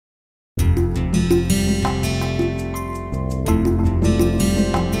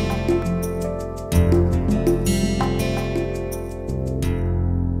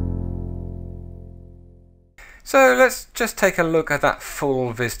So let's just take a look at that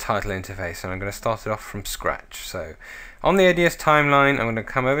full Vis Title interface, and I'm going to start it off from scratch. So on the ADS timeline, I'm going to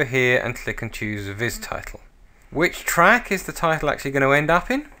come over here and click and choose Vis Title. Which track is the title actually going to end up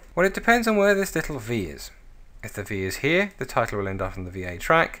in? Well, it depends on where this little V is. If the V is here, the title will end up on the VA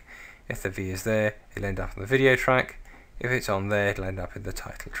track. If the V is there, it'll end up on the video track. If it's on there, it'll end up in the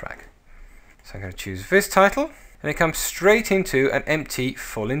title track. So I'm going to choose Vis Title, and it comes straight into an empty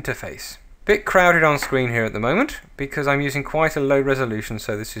full interface. Bit crowded on screen here at the moment because I'm using quite a low resolution,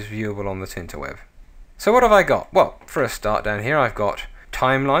 so this is viewable on the Tinterweb. So what have I got? Well, for a start down here I've got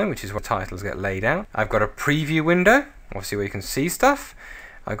timeline, which is where titles get laid out. I've got a preview window, obviously where you can see stuff.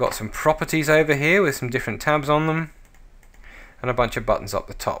 I've got some properties over here with some different tabs on them, and a bunch of buttons up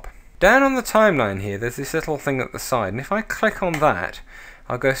the top. Down on the timeline here there's this little thing at the side, and if I click on that,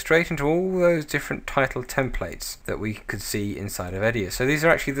 I'll go straight into all those different title templates that we could see inside of Edius. So these are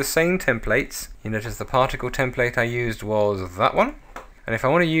actually the same templates. You notice the particle template I used was that one. And if I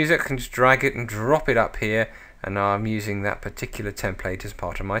want to use it, I can just drag it and drop it up here, and now I'm using that particular template as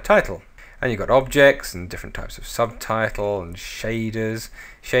part of my title. And you've got objects and different types of subtitle and shaders.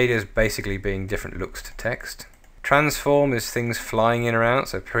 Shaders basically being different looks to text. Transform is things flying in or out,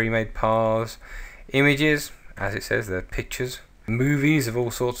 so pre-made paths. Images, as it says, they're pictures. Movies of all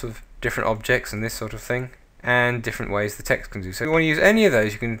sorts of different objects and this sort of thing, and different ways the text can do. So if you want to use any of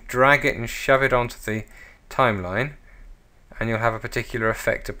those, you can drag it and shove it onto the timeline, and you'll have a particular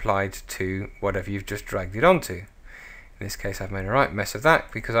effect applied to whatever you've just dragged it onto. In this case I've made a right mess of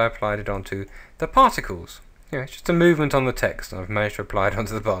that because I applied it onto the particles. It's just a movement on the text, and I've managed to apply it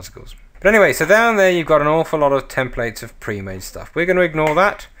onto the particles. But anyway, so down there you've got an awful lot of templates of pre-made stuff. We're going to ignore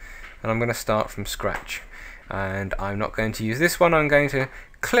that, and I'm going to start from scratch. And I'm not going to use this one. I'm going to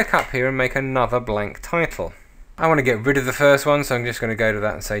click up here and make another blank title. I want to get rid of the first one, so I'm just going to go to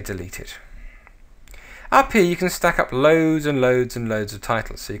that and say delete it. Up here you can stack up loads and loads and loads of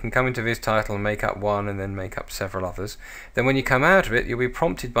titles. So you can come into Vis Title and make up one and then make up several others. Then when you come out of it, you'll be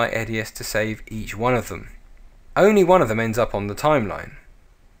prompted by Edius to save each one of them. Only one of them ends up on the timeline.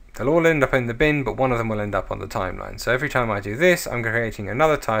 They'll all end up in the bin, but one of them will end up on the timeline. So every time I do this, I'm creating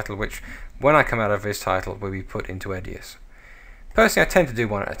another title which, when I come out of Vis Title, will be put into Edius. Personally, I tend to do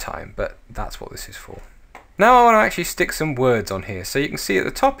one at a time, but that's what this is for. Now I want to actually stick some words on here. So you can see at the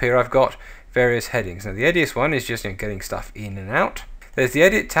top here I've got various headings. Now the Edius one is just getting stuff in and out. There's the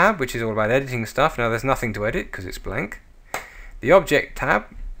Edit tab, which is all about editing stuff. Now there's nothing to edit because it's blank. The Object tab,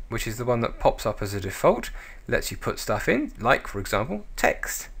 which is the one that pops up as a default, lets you put stuff in, like, for example,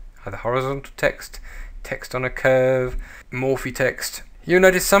 text. Either horizontal text, text on a curve, morphy text. You'll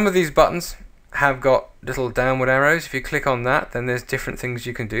notice some of these buttons have got little downward arrows. If you click on that, then there's different things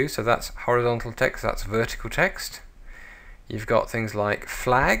you can do. So that's horizontal text, that's vertical text. You've got things like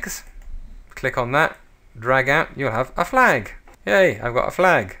flags. Click on that, drag out, you'll have a flag. Yay, I've got a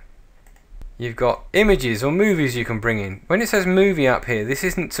flag. You've got images or movies you can bring in. When it says movie up here, this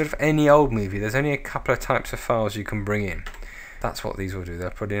isn't sort of any old movie. There's only a couple of types of files you can bring in. That's what these will do. They'll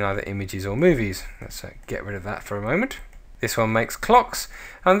put in either images or movies. Let's get rid of that for a moment. This one makes clocks,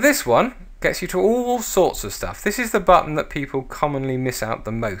 and this one gets you to all sorts of stuff. This is the button that people commonly miss out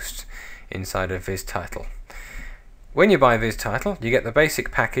the most inside of Vis Title. When you buy Vis Title, you get the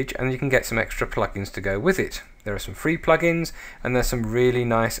basic package, and you can get some extra plugins to go with it. There are some free plugins, and there's some really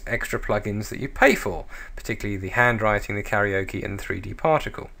nice extra plugins that you pay for, particularly the handwriting, the karaoke, and the 3D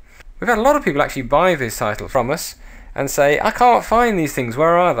particle. We've had a lot of people actually buy Vis Title from us and say, I can't find these things,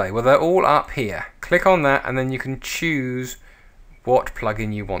 where are they? Well, they're all up here. Click on that and then you can choose what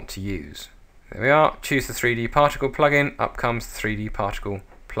plugin you want to use. There we are, choose the 3D particle plugin, up comes the 3D particle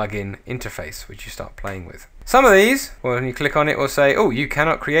plugin interface, which you start playing with. Some of these, well, when you click on it, will say, oh, you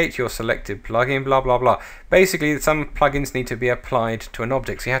cannot create your selected plugin, blah, blah, blah. Basically, some plugins need to be applied to an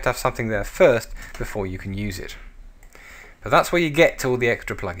object, so you have to have something there first before you can use it. But that's where you get to all the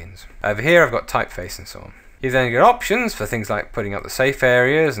extra plugins. Over here, I've got typeface and so on. You then get options for things like putting up the safe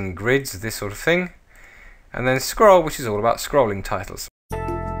areas and grids, this sort of thing. And then scroll, which is all about scrolling titles.